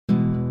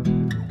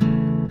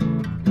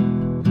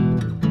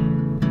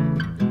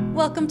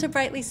Welcome to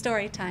Brightly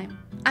Storytime.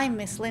 I'm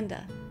Miss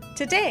Linda.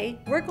 Today,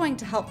 we're going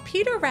to help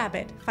Peter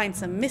Rabbit find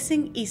some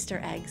missing Easter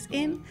eggs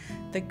in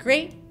The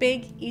Great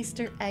Big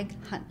Easter Egg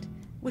Hunt,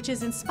 which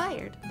is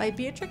inspired by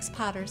Beatrix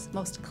Potter's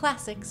most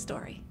classic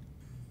story.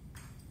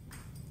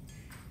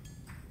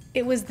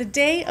 It was the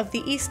day of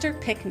the Easter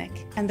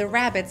picnic, and the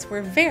rabbits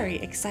were very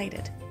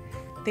excited.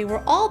 They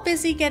were all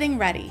busy getting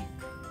ready.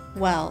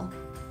 Well,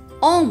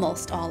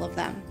 almost all of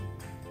them.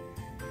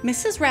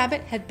 Mrs.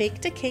 Rabbit had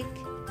baked a cake,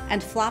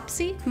 and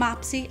Flopsy,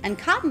 Mopsy, and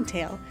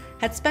Cottontail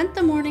had spent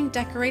the morning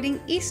decorating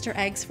Easter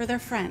eggs for their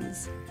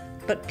friends.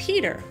 But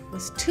Peter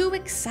was too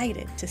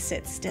excited to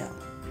sit still.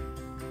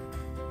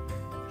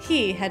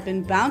 He had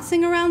been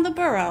bouncing around the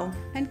burrow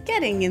and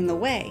getting in the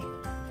way.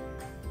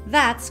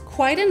 "That's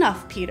quite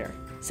enough, Peter,"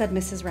 said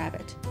Mrs.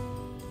 Rabbit.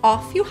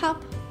 "Off you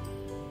hop."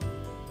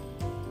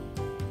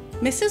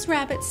 Mrs.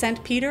 Rabbit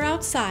sent Peter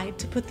outside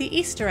to put the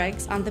Easter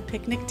eggs on the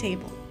picnic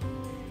table.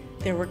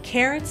 There were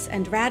carrots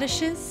and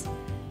radishes,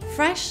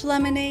 fresh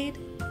lemonade,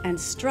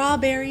 and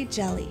strawberry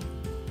jelly.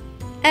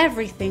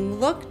 Everything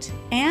looked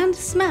and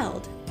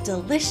smelled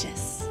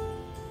delicious.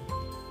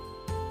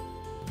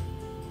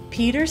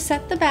 Peter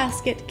set the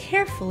basket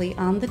carefully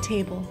on the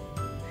table.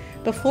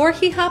 Before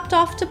he hopped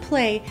off to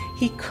play,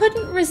 he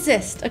couldn't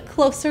resist a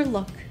closer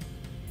look.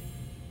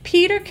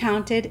 Peter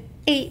counted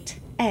 8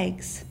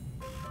 eggs.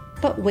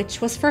 But which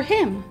was for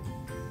him?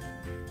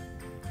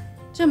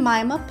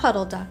 Jemima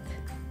Puddle Duck.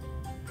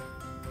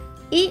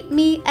 Eat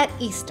me at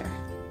Easter.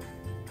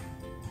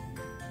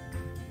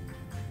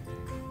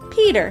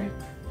 Peter.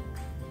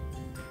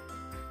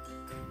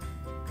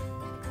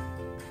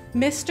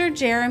 Mr.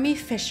 Jeremy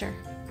Fisher.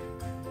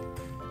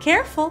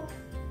 Careful.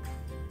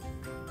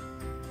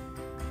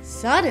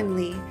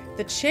 Suddenly,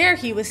 the chair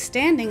he was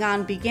standing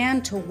on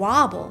began to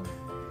wobble.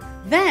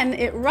 Then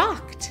it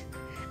rocked,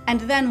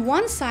 and then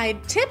one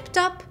side tipped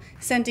up,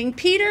 sending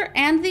Peter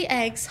and the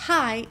eggs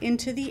high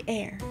into the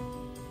air.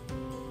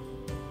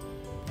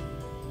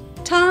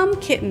 Tom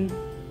Kitten.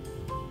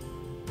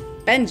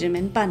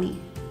 Benjamin Bunny.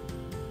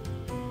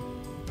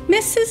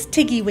 Mrs.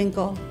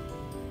 Tiggywinkle.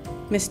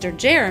 Mr.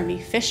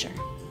 Jeremy Fisher.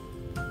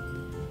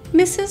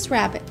 Mrs.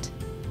 Rabbit.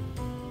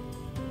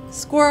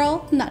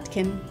 Squirrel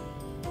Nutkin.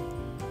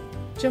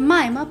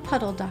 Jemima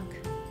Puddle Duck.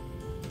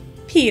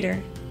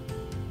 Peter.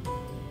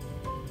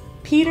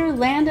 Peter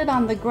landed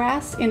on the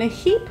grass in a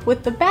heap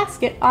with the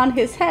basket on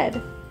his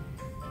head.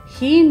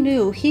 He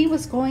knew he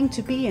was going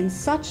to be in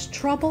such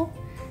trouble,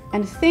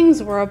 and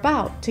things were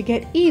about to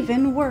get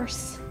even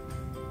worse.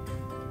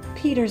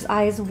 Peter's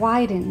eyes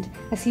widened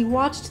as he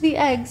watched the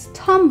eggs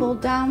tumble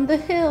down the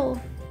hill.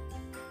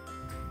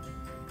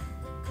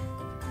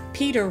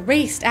 Peter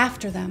raced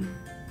after them,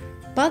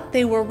 but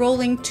they were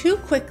rolling too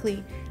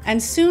quickly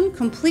and soon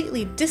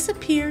completely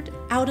disappeared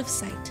out of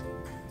sight.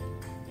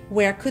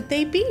 Where could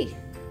they be?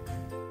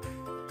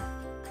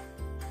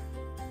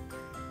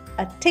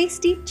 A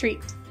tasty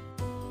treat.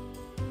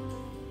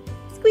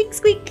 Squeak,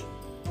 squeak.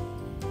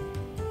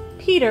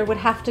 Peter would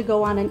have to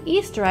go on an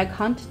Easter egg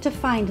hunt to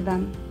find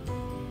them.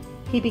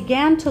 He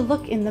began to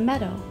look in the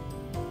meadow.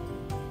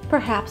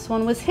 Perhaps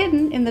one was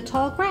hidden in the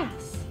tall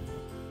grass.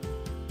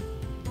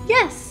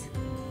 Yes,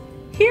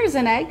 here's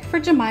an egg for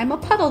Jemima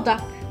Puddle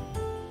Duck.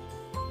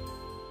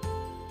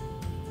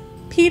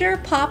 Peter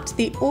popped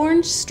the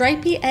orange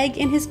stripy egg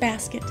in his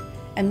basket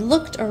and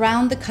looked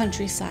around the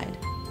countryside.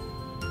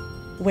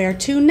 Where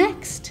to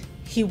next,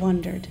 he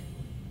wondered.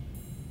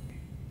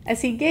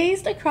 As he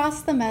gazed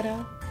across the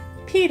meadow,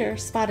 Peter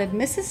spotted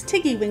Mrs.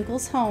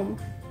 Tiggywinkle's home.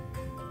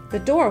 The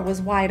door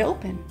was wide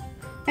open,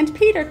 and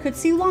Peter could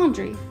see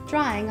laundry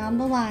drying on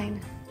the line.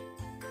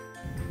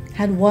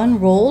 Had one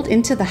rolled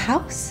into the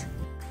house?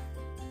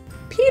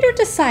 Peter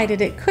decided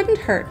it couldn't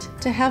hurt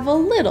to have a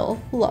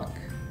little look.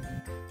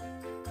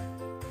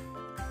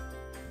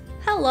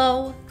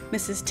 "Hello,"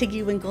 Mrs.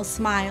 Tiggywinkle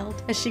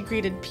smiled as she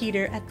greeted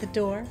Peter at the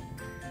door.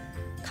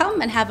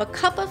 "Come and have a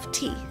cup of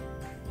tea."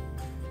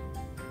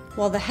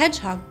 While the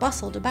hedgehog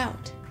bustled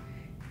about,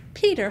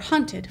 Peter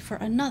hunted for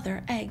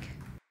another egg.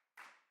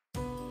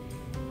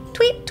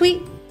 Tweet,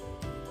 tweet.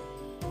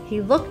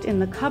 He looked in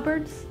the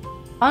cupboards,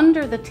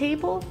 under the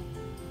table,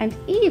 and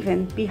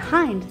even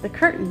behind the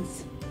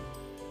curtains.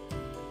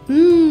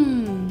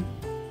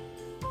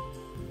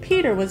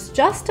 Peter was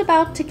just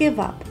about to give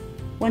up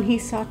when he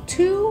saw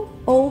 2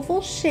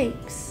 oval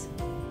shapes.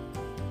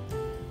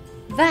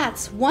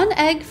 That's one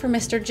egg for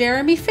Mr.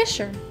 Jeremy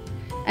Fisher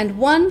and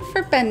one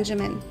for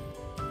Benjamin.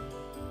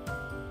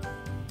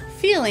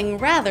 Feeling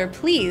rather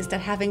pleased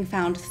at having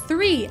found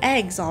 3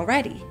 eggs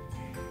already,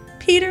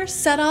 Peter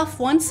set off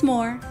once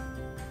more,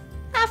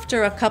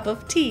 after a cup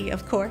of tea,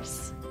 of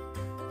course.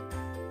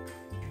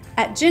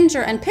 At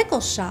Ginger and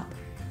Pickle's shop,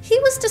 he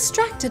was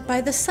distracted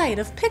by the sight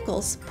of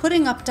Pickles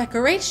putting up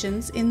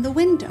decorations in the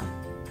window.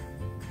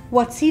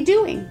 "What's he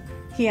doing?"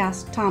 he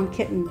asked Tom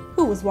Kitten,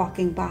 who was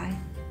walking by.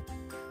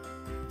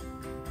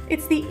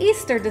 "It's the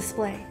Easter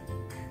display.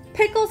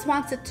 Pickles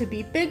wants it to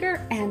be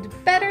bigger and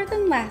better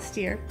than last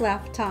year,"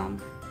 laughed Tom.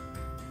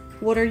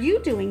 "What are you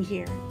doing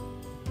here?"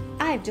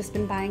 "I've just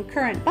been buying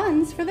currant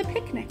buns for the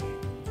picnic."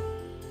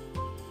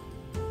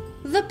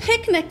 The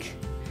picnic!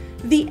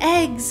 The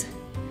eggs!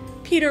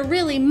 Peter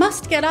really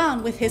must get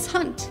on with his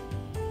hunt.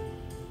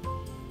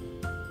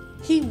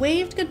 He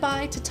waved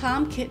goodbye to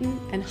Tom Kitten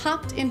and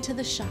hopped into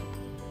the shop.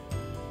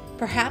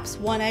 Perhaps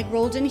one egg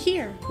rolled in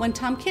here when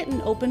Tom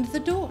Kitten opened the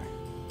door.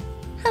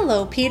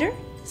 "Hello, Peter,"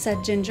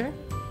 said Ginger.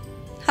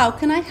 "How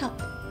can I help?"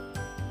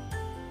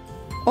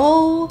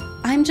 "Oh,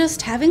 I'm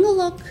just having a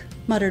look,"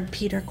 muttered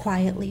Peter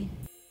quietly.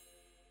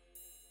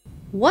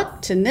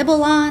 What to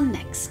nibble on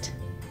next?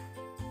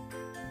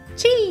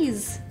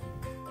 Cheese!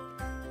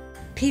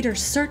 Peter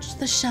searched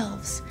the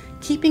shelves,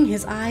 keeping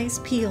his eyes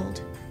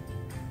peeled.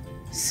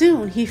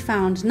 Soon he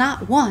found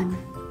not one,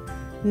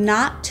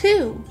 not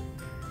two,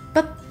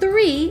 but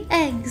 3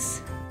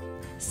 eggs.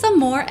 Some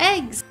more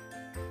eggs!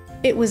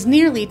 It was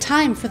nearly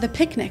time for the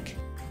picnic.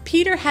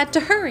 Peter had to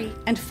hurry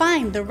and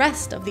find the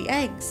rest of the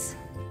eggs.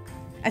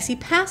 As he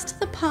passed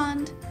the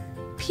pond,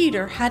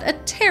 Peter had a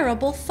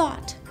terrible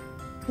thought.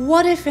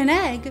 What if an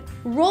egg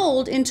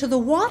rolled into the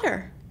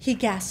water? He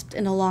gasped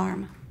in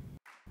alarm.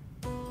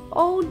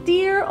 "Oh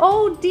dear,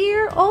 oh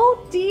dear,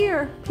 oh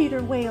dear,"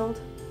 Peter wailed.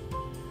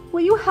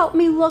 "Will you help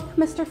me look,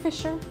 Mr.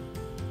 Fisher?"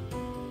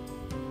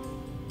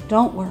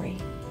 "Don't worry.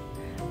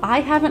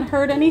 I haven't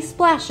heard any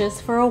splashes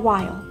for a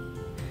while.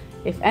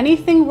 If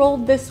anything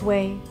rolled this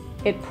way,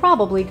 it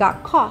probably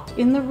got caught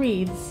in the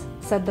reeds,"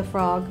 said the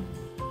frog.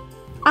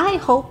 "I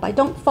hope I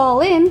don't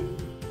fall in."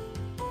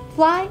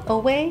 Fly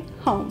away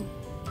home.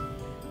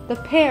 The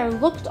pair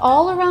looked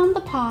all around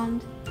the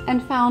pond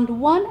and found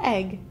 1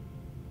 egg,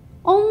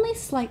 only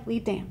slightly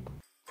damp.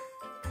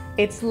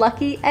 Its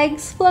lucky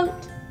eggs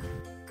float.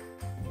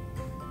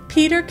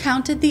 Peter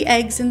counted the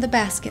eggs in the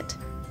basket.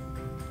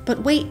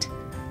 But wait,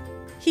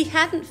 he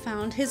hadn't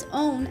found his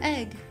own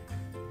egg.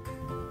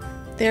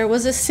 There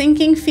was a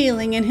sinking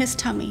feeling in his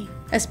tummy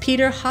as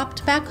Peter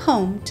hopped back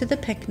home to the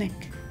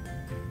picnic.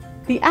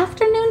 The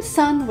afternoon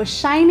sun was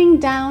shining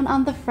down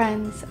on the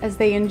friends as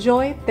they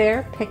enjoyed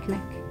their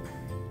picnic.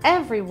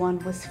 Everyone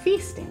was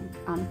feasting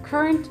on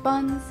currant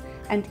buns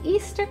and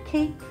Easter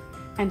cake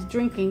and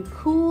drinking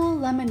cool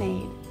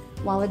lemonade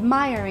while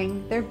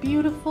admiring their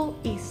beautiful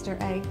Easter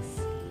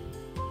eggs.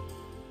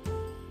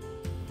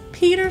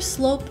 Peter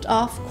sloped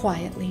off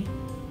quietly.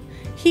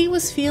 He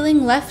was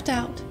feeling left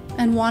out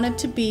and wanted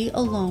to be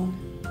alone.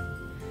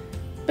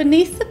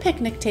 Beneath the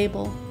picnic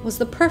table was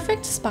the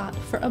perfect spot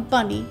for a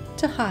bunny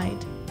to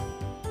hide.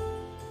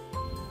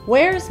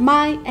 "Where's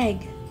my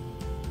egg?"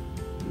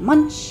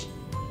 Munch,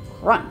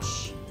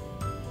 crunch.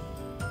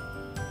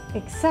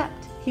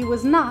 Except he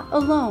was not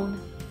alone.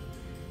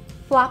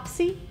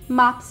 Flopsy,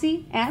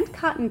 Mopsy, and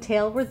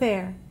Cottontail were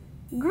there,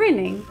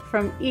 grinning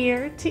from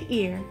ear to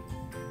ear.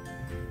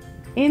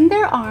 In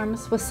their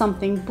arms was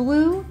something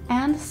blue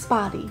and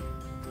spotty.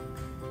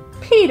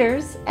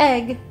 Peter's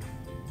egg!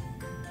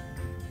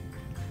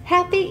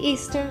 "Happy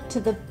Easter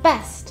to the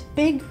best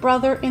big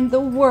brother in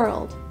the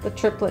world," the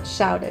triplets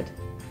shouted.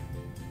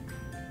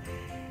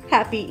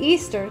 "Happy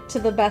Easter to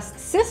the best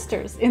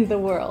sisters in the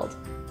world,"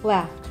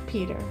 laughed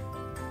Peter.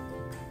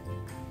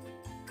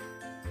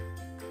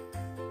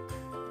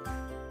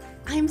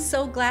 I'm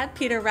so glad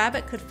Peter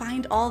Rabbit could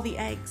find all the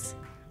eggs.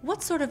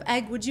 What sort of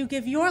egg would you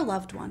give your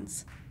loved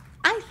ones?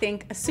 I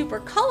think a super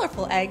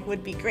colorful egg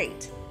would be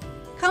great.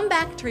 Come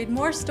back to read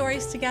more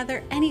stories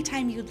together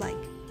anytime you'd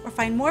like, or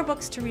find more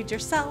books to read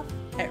yourself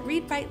at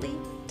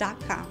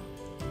readbrightly.com.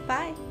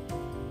 Bye!